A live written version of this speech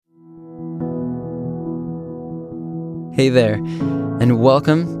Hey there, and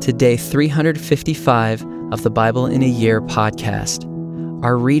welcome to day 355 of the Bible in a Year podcast.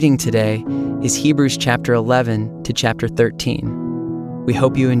 Our reading today is Hebrews chapter 11 to chapter 13. We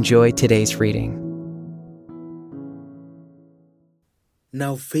hope you enjoy today's reading.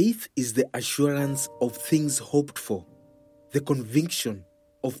 Now faith is the assurance of things hoped for, the conviction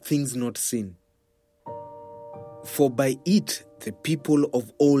of things not seen. For by it the people of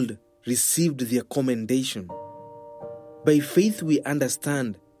old received their commendation. By faith we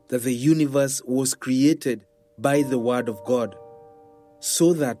understand that the universe was created by the word of God,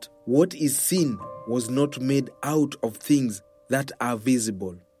 so that what is seen was not made out of things that are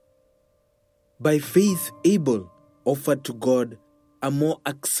visible. By faith Abel offered to God a more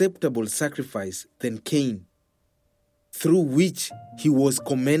acceptable sacrifice than Cain, through which he was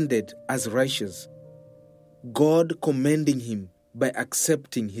commended as righteous, God commending him by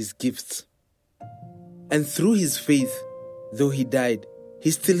accepting his gifts. And through his faith, though he died,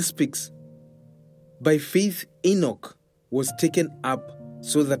 he still speaks. By faith Enoch was taken up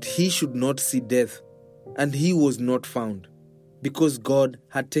so that he should not see death, and he was not found, because God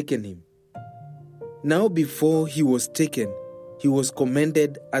had taken him. Now before he was taken, he was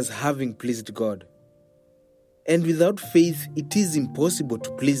commended as having pleased God. And without faith it is impossible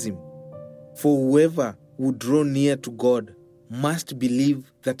to please him, for whoever would draw near to God must believe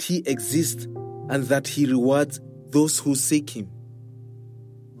that he exists and that he rewards those who seek him.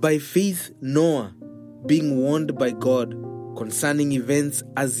 By faith Noah, being warned by God concerning events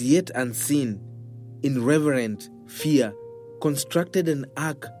as yet unseen, in reverent fear constructed an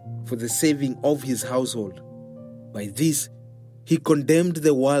ark for the saving of his household. By this he condemned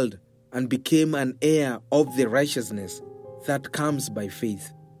the world and became an heir of the righteousness that comes by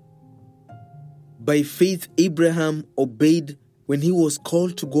faith. By faith Abraham obeyed when he was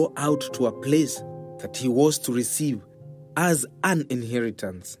called to go out to a place that he was to receive as an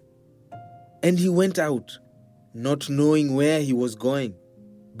inheritance. And he went out, not knowing where he was going.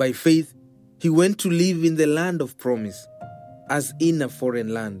 By faith he went to live in the land of promise, as in a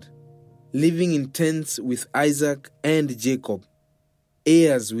foreign land, living in tents with Isaac and Jacob,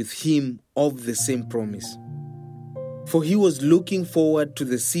 heirs with him of the same promise. For he was looking forward to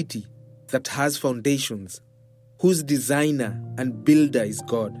the city that has foundations, whose designer and builder is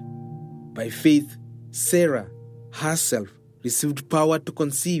God. By faith Sarah herself received power to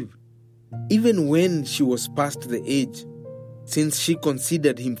conceive, even when she was past the age, since she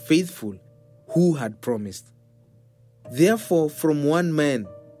considered him faithful who had promised. Therefore from one man,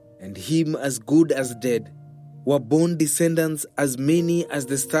 and him as good as dead, were born descendants as many as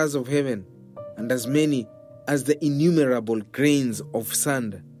the stars of heaven, and as many as the innumerable grains of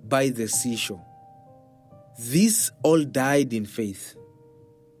sand by the seashore. These all died in faith,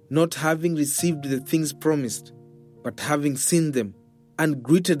 not having received the things promised, but having seen them, and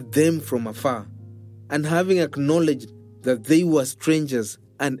greeted them from afar, and having acknowledged that they were strangers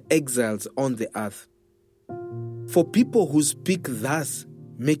and exiles on the earth. For people who speak thus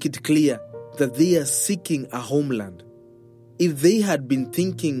make it clear that they are seeking a homeland. If they had been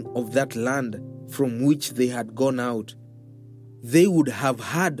thinking of that land from which they had gone out, they would have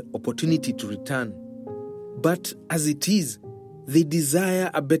had opportunity to return. But as it is, they desire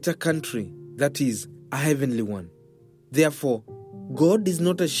a better country, that is, a heavenly one. Therefore, God is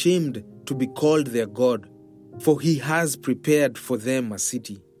not ashamed to be called their God, for he has prepared for them a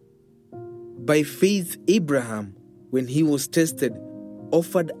city. By faith Abraham, when he was tested,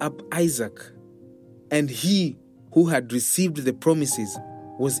 offered up Isaac, and he who had received the promises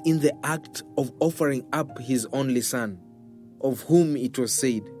was in the act of offering up his only son, of whom it was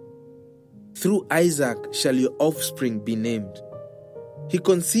said, "Through Isaac shall your offspring be named." He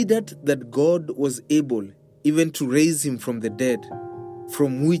considered that God was able even to raise him from the dead,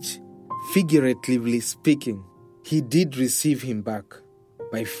 from which, figuratively speaking, he did receive him back.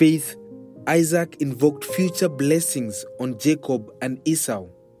 By faith, Isaac invoked future blessings on Jacob and Esau.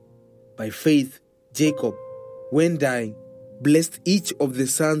 By faith, Jacob, when dying, blessed each of the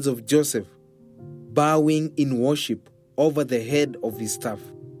sons of Joseph, bowing in worship over the head of his staff.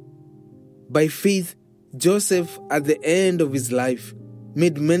 By faith, Joseph, at the end of his life,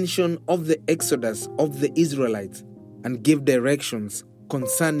 made mention of the exodus of the Israelites and gave directions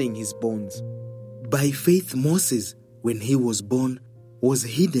concerning his bones. By faith, Moses, when he was born, was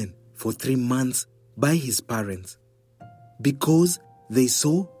hidden for 3 months by his parents, because they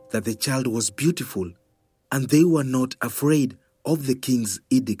saw that the child was beautiful, and they were not afraid of the king's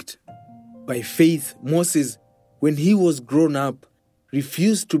edict. By faith, Moses, when he was grown up,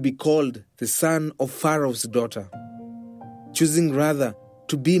 refused to be called the son of Pharaoh's daughter, choosing rather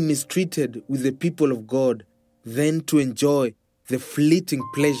to be mistreated with the people of God than to enjoy the fleeting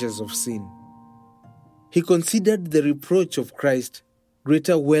pleasures of sin. He considered the reproach of Christ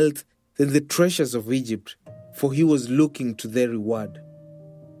greater wealth than the treasures of Egypt, for he was looking to their reward.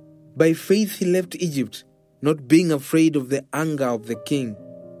 By faith he left Egypt, not being afraid of the anger of the king,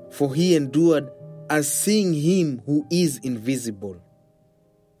 for he endured as seeing him who is invisible.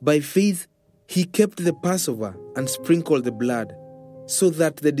 By faith he kept the Passover and sprinkled the blood, so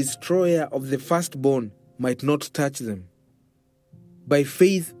that the destroyer of the firstborn might not touch them. By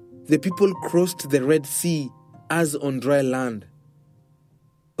faith the people crossed the Red Sea as on dry land.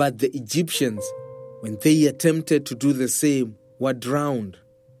 But the Egyptians, when they attempted to do the same, were drowned.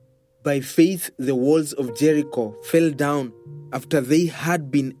 By faith the walls of Jericho fell down after they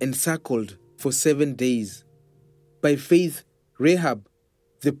had been encircled for 7 days. By faith Rahab,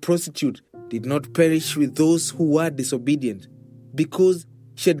 the prostitute, did not perish with those who were disobedient, because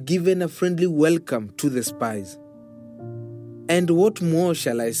she had given a friendly welcome to the spies. And what more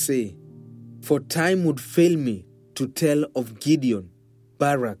shall I say? For time would fail me to tell of Gideon,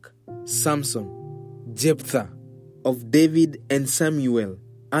 Barak, Samson, Jephthah, of David and Samuel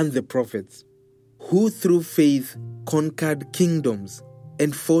and the prophets, who through faith conquered kingdoms,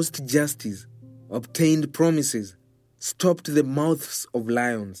 enforced justice, obtained promises, stopped the mouths of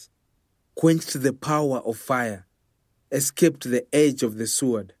lions, quenched the power of fire, escaped the edge of the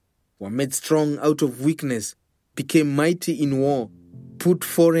sword, were made strong out of weakness, became mighty in war, put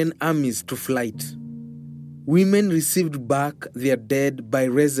foreign armies to flight. Women received back their dead by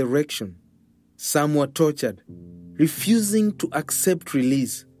resurrection. Some were tortured, refusing to accept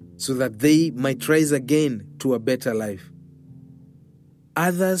release so that they might rise again to a better life.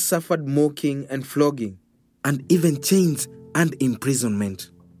 Others suffered mocking and flogging, and even chains and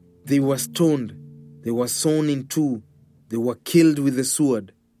imprisonment. They were stoned, they were sawn in two, they were killed with the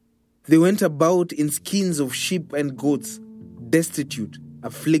sword. They went about in skins of sheep and goats, destitute,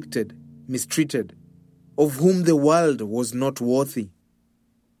 afflicted, mistreated, of whom the world was not worthy,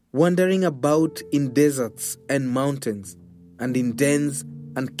 wandering about in deserts and mountains, and in dens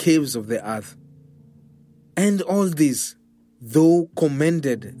and caves of the earth. And all this, though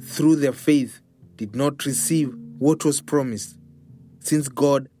commended through their faith, did not receive what was promised, since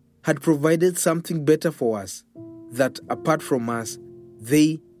God had provided something better for us, that apart from us,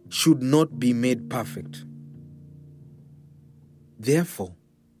 they should not be made perfect. Therefore,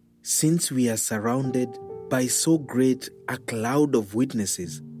 since we are surrounded by so great a cloud of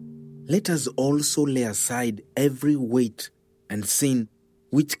witnesses, let us also lay aside every weight and sin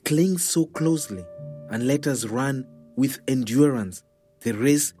which clings so closely, and let us run with endurance the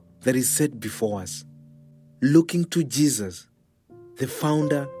race that is set before us, looking to Jesus, the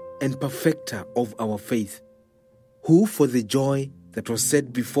founder and perfecter of our faith, who for the joy that was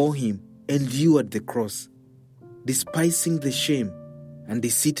set before him endured the cross, despising the shame, and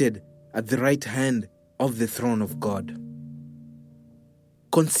is seated at the right hand of the throne of God.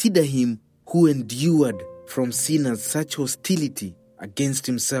 Consider him who endured from sinners such hostility against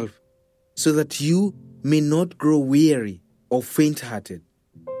himself, so that you may not grow weary or faint-hearted.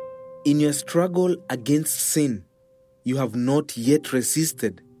 In your struggle against sin, you have not yet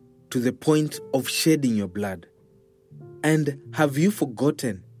resisted to the point of shedding your blood. And have you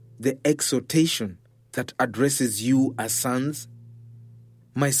forgotten the exhortation that addresses you as sons?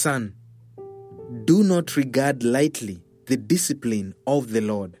 My son, do not regard lightly the discipline of the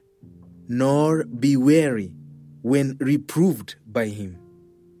Lord, nor be weary when reproved by him.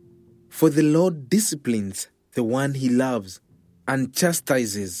 For the Lord disciplines the one he loves and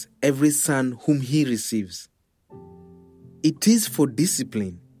chastises every son whom he receives. It is for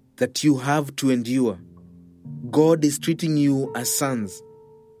discipline that you have to endure. God is treating you as sons.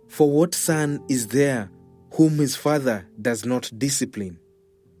 For what son is there whom his father does not discipline?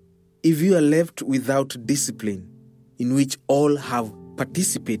 If you are left without discipline, in which all have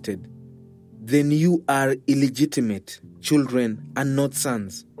participated, then you are illegitimate children and not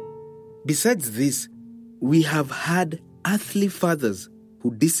sons. Besides this, we have had earthly fathers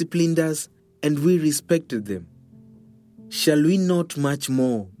who disciplined us, and we respected them. Shall we not much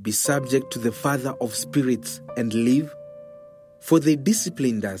more be subject to the Father of spirits and live? For they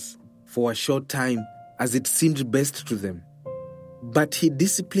disciplined us for a short time as it seemed best to them. But he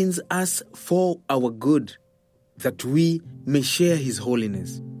disciplines us for our good, that we may share his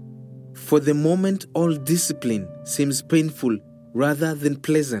holiness. For the moment all discipline seems painful rather than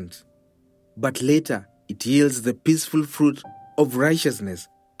pleasant, but later it yields the peaceful fruit of righteousness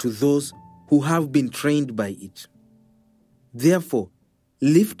to those who have been trained by it. Therefore,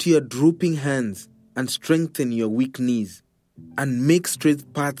 lift your drooping hands and strengthen your weak knees, and make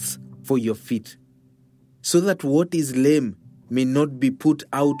straight paths for your feet, so that what is lame may not be put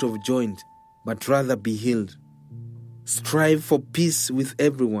out of joint, but rather be healed. Strive for peace with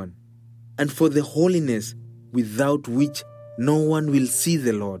everyone, and for the holiness without which no one will see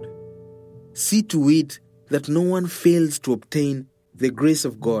the Lord. See to it that no one fails to obtain the grace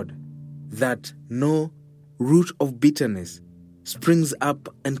of God, that no root of bitterness springs up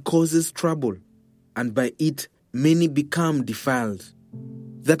and causes trouble, and by it many become defiled.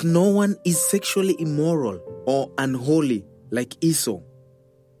 That no one is sexually immoral or unholy like Esau,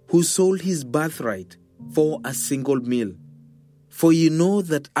 who sold his birthright for a single meal. For you know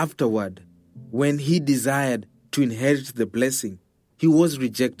that afterward, when he desired to inherit the blessing, he was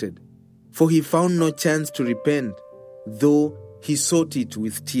rejected, for he found no chance to repent, though he sought it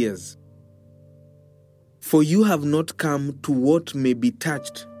with tears. For you have not come to what may be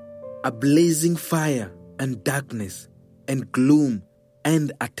touched, a blazing fire and darkness and gloom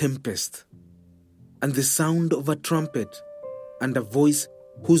and a tempest, and the sound of a trumpet, and a voice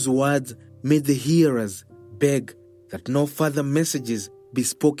whose words made the hearers beg that no further messages be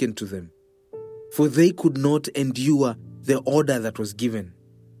spoken to them, for they could not endure the order that was given.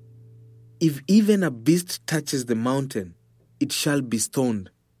 If even a beast touches the mountain, it shall be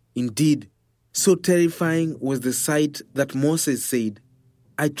stoned. Indeed, so terrifying was the sight that Moses said,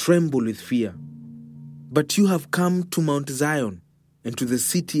 I tremble with fear. But you have come to Mount Zion, and to the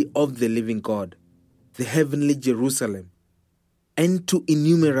city of the living God, the heavenly Jerusalem, and to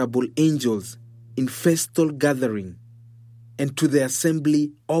innumerable angels in festal gathering, and to the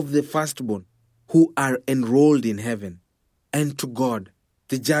assembly of the firstborn who are enrolled in heaven, and to God,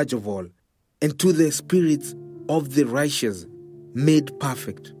 the judge of all, and to the spirits of the righteous made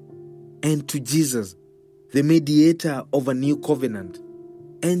perfect, and to Jesus, the mediator of a new covenant,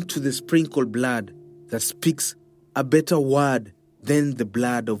 and to the sprinkled blood that speaks a better word than the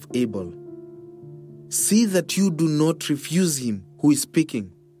blood of Abel. See that you do not refuse him who is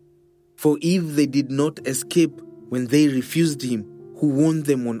speaking. For if they did not escape when they refused him who warned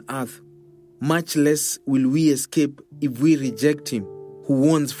them on earth, much less will we escape if we reject him who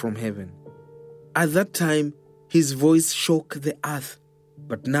warns from heaven. At that time his voice shook the earth,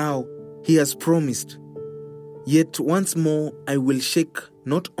 but now he has promised, Yet once more I will shake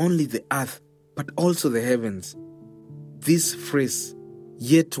not only the earth, but also the heavens. This phrase,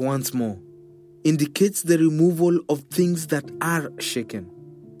 yet once more, indicates the removal of things that are shaken,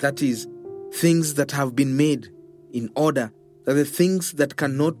 that is, things that have been made, in order that the things that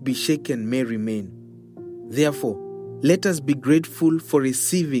cannot be shaken may remain. Therefore, let us be grateful for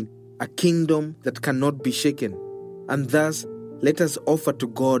receiving a kingdom that cannot be shaken, and thus let us offer to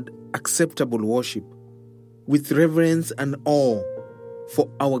God acceptable worship, with reverence and awe, for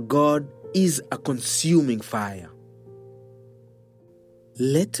our God is a consuming fire.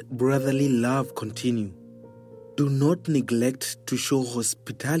 Let brotherly love continue. Do not neglect to show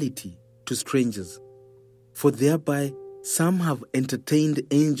hospitality to strangers, for thereby some have entertained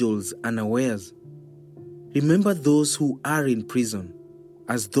angels unawares. Remember those who are in prison,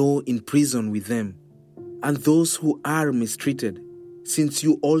 as though in prison with them, and those who are mistreated, since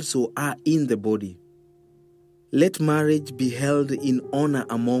you also are in the body. Let marriage be held in honor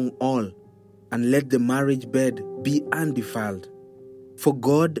among all, and let the marriage bed be undefiled. For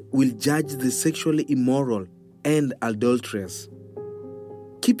God will judge the sexually immoral and adulterous.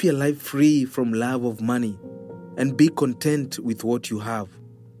 Keep your life free from love of money, and be content with what you have.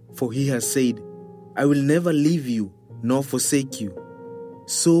 For he has said, I will never leave you nor forsake you.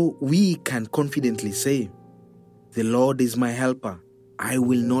 So we can confidently say, The Lord is my helper, I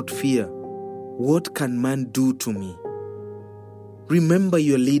will not fear. What can man do to me? Remember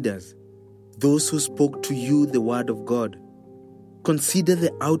your leaders, those who spoke to you the word of God. Consider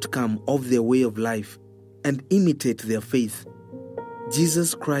the outcome of their way of life and imitate their faith.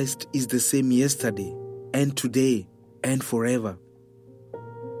 Jesus Christ is the same yesterday and today and forever.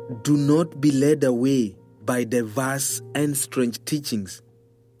 Do not be led away by diverse and strange teachings,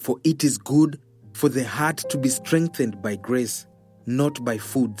 for it is good for the heart to be strengthened by grace, not by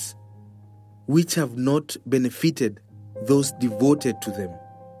foods, which have not benefited those devoted to them.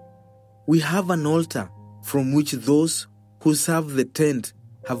 We have an altar from which those who serve the tent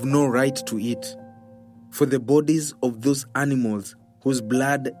have no right to eat, for the bodies of those animals whose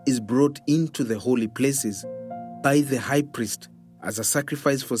blood is brought into the holy places by the high priest as a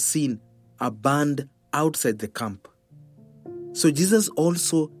sacrifice for sin are burned outside the camp. So Jesus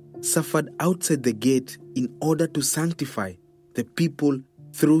also suffered outside the gate in order to sanctify the people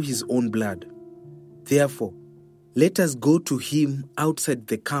through his own blood. Therefore, let us go to him outside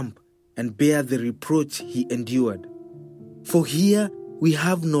the camp and bear the reproach he endured. For here we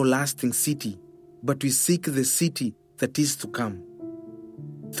have no lasting city, but we seek the city that is to come.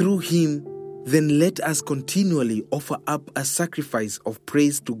 Through him, then let us continually offer up a sacrifice of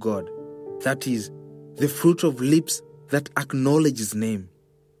praise to God, that is, the fruit of lips that acknowledge his name.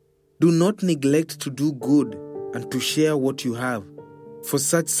 Do not neglect to do good and to share what you have, for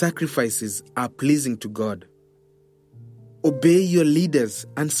such sacrifices are pleasing to God. Obey your leaders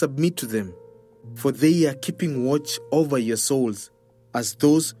and submit to them, for they are keeping watch over your souls, as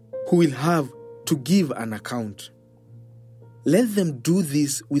those who will have to give an account. Let them do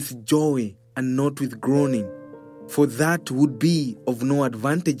this with joy and not with groaning, for that would be of no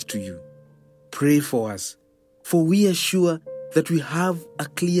advantage to you. Pray for us, for we are sure that we have a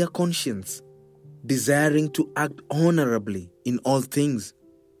clear conscience, desiring to act honorably in all things.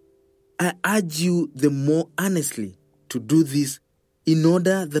 I urge you the more earnestly to do this, in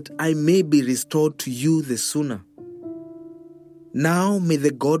order that I may be restored to you the sooner. Now may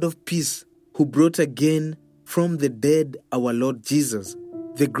the God of peace, who brought again from the dead our Lord Jesus,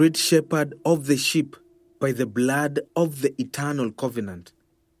 the great shepherd of the sheep, by the blood of the eternal covenant,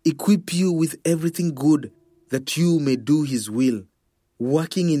 equip you with everything good, that you may do his will,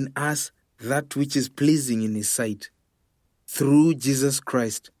 working in us that which is pleasing in his sight. Through Jesus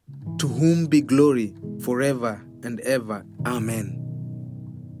Christ, to whom be glory forever and ever. Amen.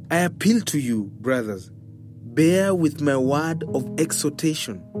 I appeal to you, brothers, bear with my word of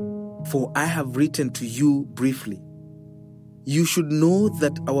exhortation, for I have written to you briefly. You should know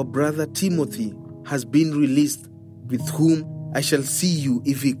that our brother Timothy has been released, with whom I shall see you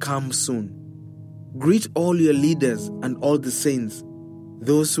if he comes soon. Greet all your leaders and all the saints.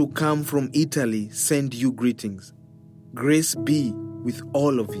 Those who come from Italy send you greetings. Grace be with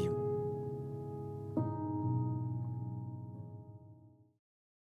all of you.